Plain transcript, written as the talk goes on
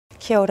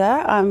Kia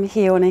ora, I'm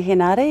Hiona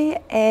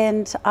Henare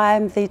and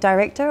I'm the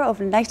director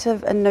of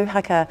Native in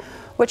Nuhaka,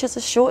 which is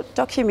a short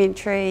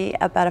documentary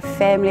about a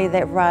family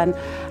that run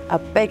a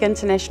big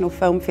international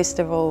film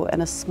festival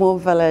in a small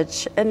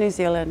village in New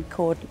Zealand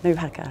called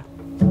Nuhaka.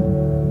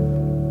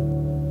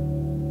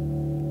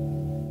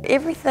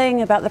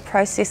 Everything about the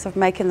process of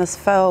making this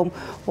film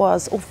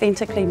was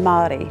authentically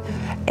Māori,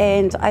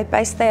 and I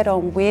based that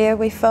on where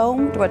we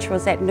filmed, which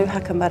was at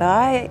Nuhaka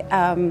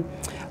Marae,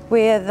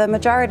 where the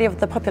majority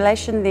of the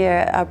population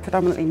there are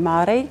predominantly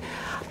Māori,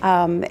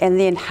 and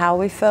then how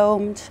we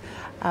filmed.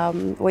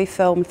 We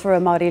filmed through a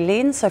Māori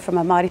lens, so from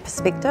a Māori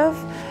perspective,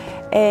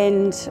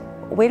 and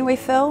when we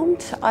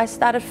filmed, I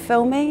started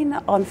filming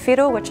on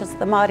Whiro, which is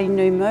the Māori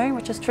new moon,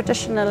 which is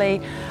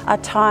traditionally a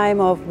time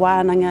of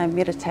wānanga,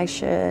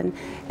 meditation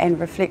and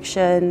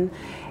reflection.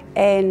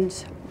 And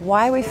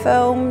why we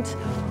filmed?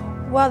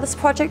 Well, this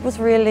project was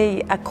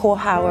really a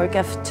koha, or a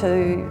gift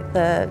to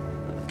the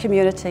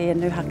community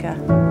in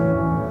Nuhaka.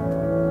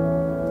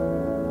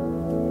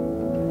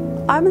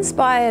 I'm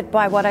inspired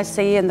by what I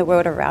see in the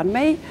world around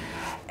me,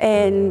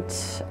 and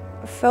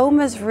film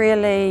is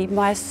really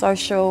my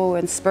social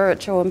and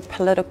spiritual and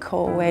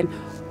political and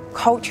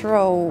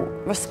cultural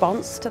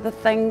response to the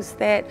things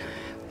that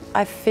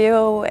I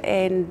feel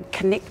and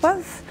connect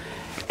with.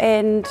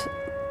 And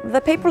the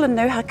people in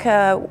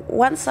Nuhaka,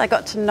 once I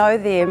got to know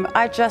them,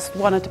 I just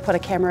wanted to put a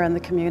camera in the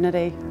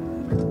community.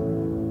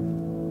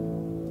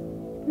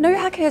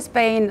 Nuhaka has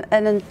been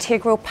an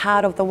integral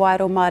part of the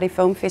Wairoa Māori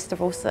Film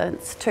Festival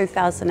since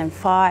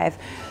 2005.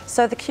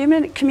 So the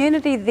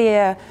community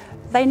there,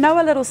 they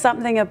know a little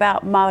something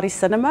about Māori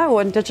cinema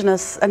or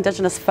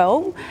Indigenous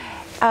film,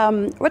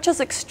 which is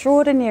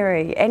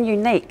extraordinary and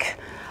unique.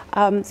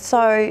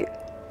 So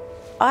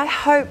I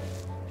hope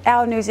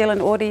our New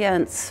Zealand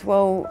audience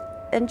will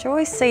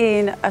enjoy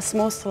seeing a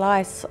small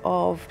slice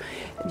of,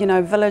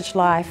 village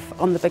life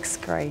on the big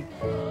screen.